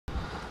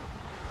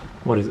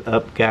What is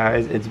up,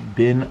 guys? It's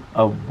been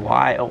a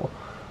while,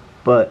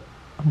 but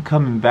I'm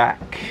coming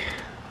back.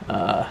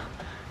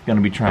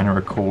 Gonna be trying to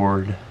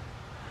record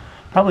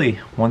probably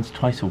once,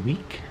 twice a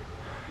week,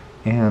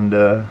 and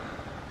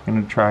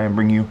gonna try and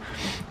bring you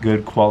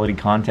good quality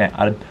content.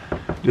 I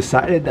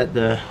decided that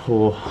the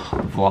whole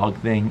vlog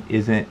thing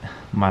isn't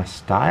my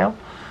style,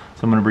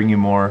 so I'm gonna bring you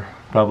more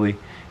probably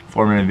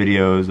informative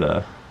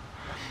videos,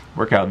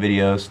 workout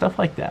videos, stuff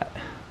like that.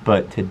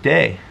 But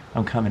today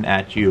I'm coming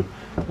at you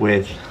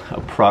with a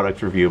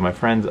product review. My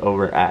friends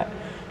over at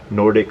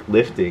Nordic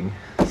Lifting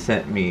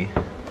sent me,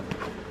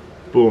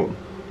 boom,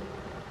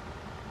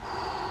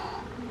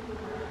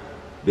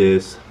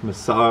 this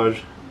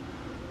massage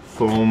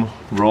foam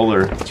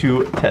roller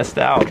to test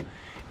out.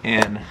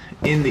 And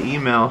in the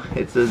email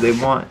it says they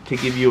want to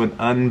give you an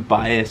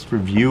unbiased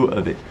review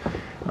of it.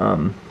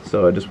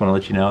 So I just want to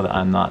let you know that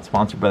I'm not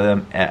sponsored by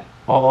them at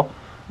all.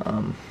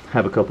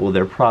 Have a couple of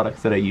their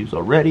products that I use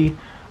already,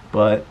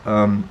 but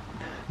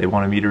they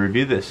wanted me to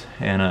review this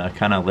and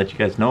kind of let you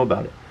guys know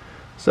about it.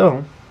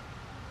 So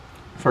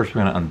first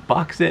we're going to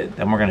unbox it,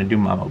 then we're going to do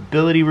my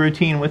mobility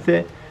routine with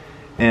it,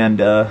 and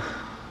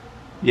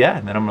yeah,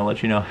 and then I'm going to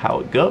let you know how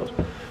it goes.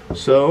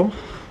 So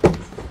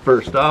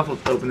first off,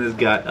 let's open this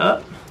guy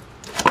up.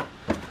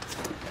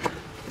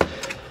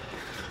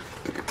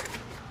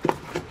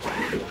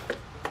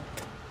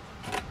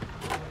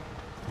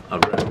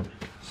 Alright,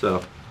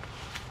 so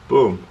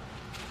boom.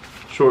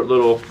 Short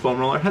little foam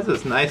roller. It has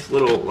this nice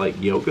little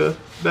like yoga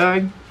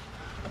bag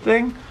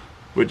thing,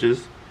 which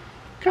is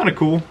kind of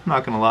cool,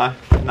 not gonna lie.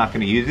 Not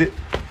gonna use it,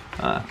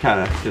 kind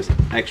of just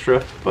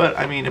extra, but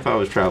I mean if I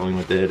was traveling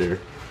with it or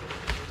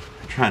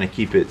trying to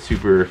keep it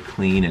super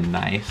clean and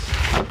nice,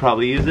 I'd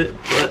probably use it.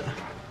 But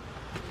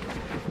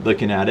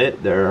looking at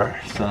it, there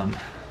are some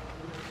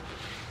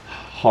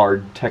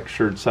hard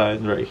textured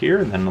sides right here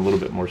and then a little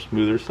bit more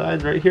smoother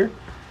sides right here.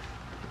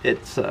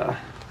 It's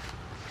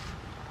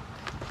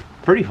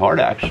pretty hard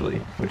actually,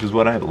 which is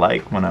what I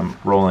like when I'm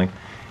rolling,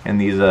 and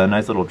these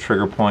nice little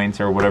trigger points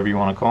or whatever you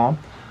want to call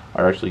them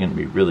are actually going to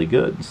be really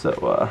good. So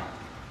of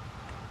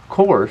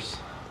course,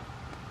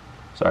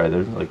 sorry,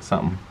 there's like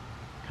something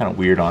kind of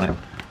weird on it,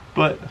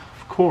 but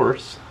of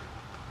course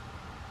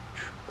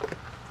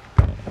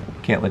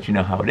can't let you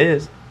know how it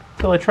is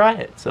until I try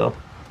it. So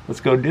let's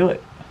go do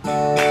it.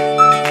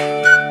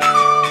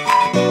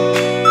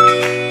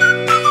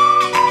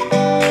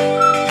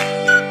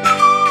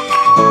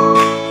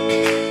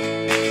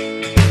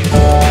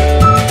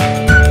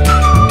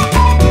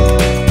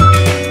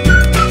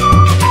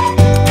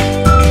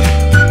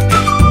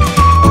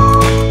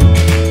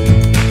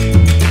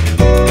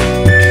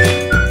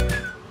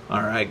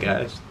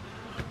 Guys,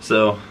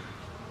 so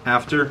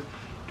after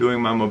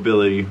doing my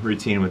mobility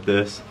routine with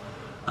this,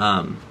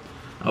 I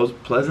was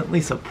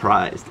pleasantly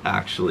surprised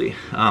actually.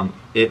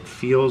 It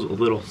feels a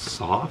little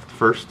soft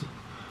first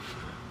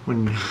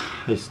when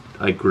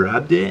I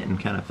grabbed it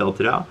and kind of felt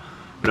it out,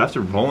 but after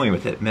rolling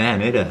with it,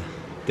 man, it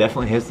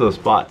definitely hits those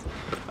spots.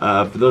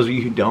 For those of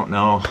you who don't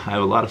know, I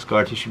have a lot of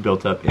scar tissue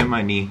built up in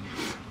my knee,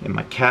 in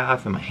my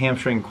calf, in my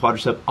hamstring,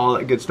 quadricep, all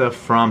that good stuff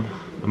from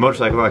a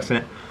motorcycle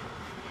accident.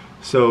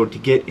 So to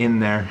get in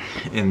there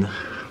and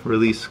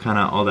release kind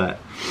of all that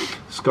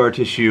scar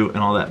tissue and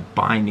all that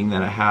binding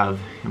that I have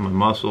in my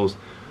muscles,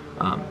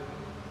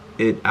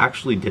 it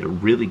actually did a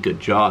really good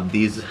job.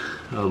 These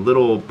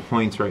little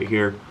points right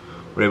here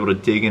were able to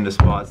dig into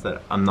spots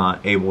that I'm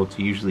not able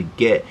to usually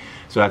get.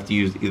 So I have to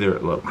use either a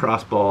little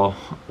crossball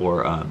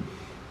or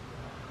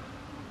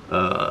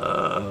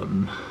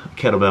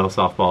kettlebell,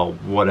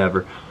 softball,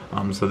 whatever.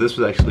 So this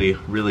was actually a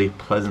really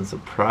pleasant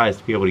surprise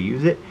to be able to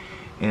use it,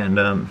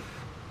 and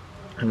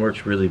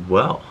works really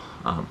well.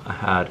 I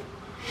had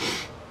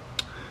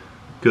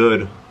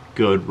good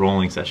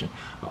rolling session.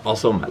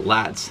 Also my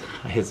lats,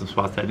 I hit some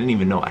spots that I didn't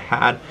even know I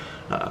had.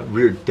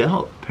 Rear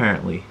delt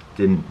apparently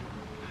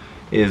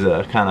is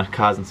kind of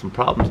causing some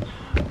problems,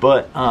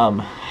 but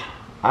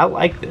I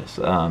like this.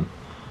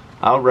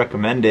 I'll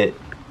recommend it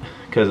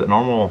because a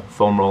normal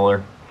foam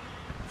roller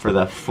for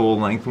the full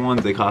length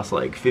ones, they cost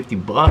like 50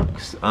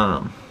 bucks,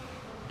 and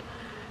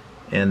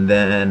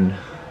then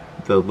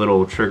the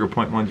little trigger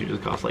point ones usually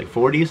cost like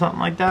 40, something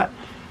like that.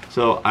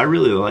 So I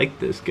really like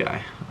this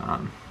guy.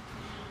 I'm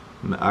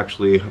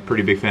actually a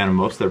pretty big fan of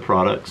most of their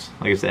products.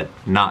 Like I said,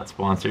 not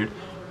sponsored,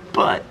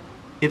 but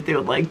if they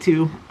would like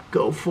to,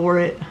 go for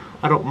it.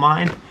 I don't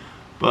mind.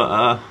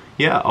 But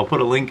yeah, I'll put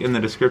a link in the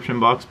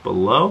description box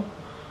below,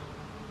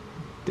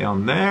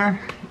 down there,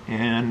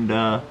 and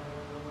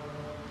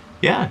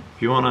yeah,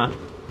 if you want to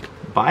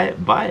buy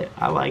it, buy it.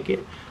 I like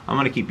it. I'm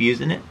gonna keep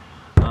using it,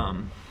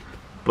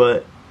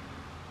 but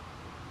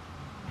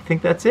I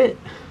think that's it.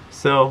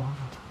 So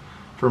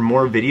for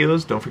more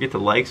videos, don't forget to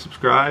like,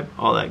 subscribe,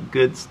 all that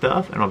good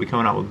stuff, and I'll be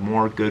coming out with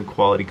more good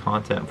quality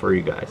content for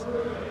you guys.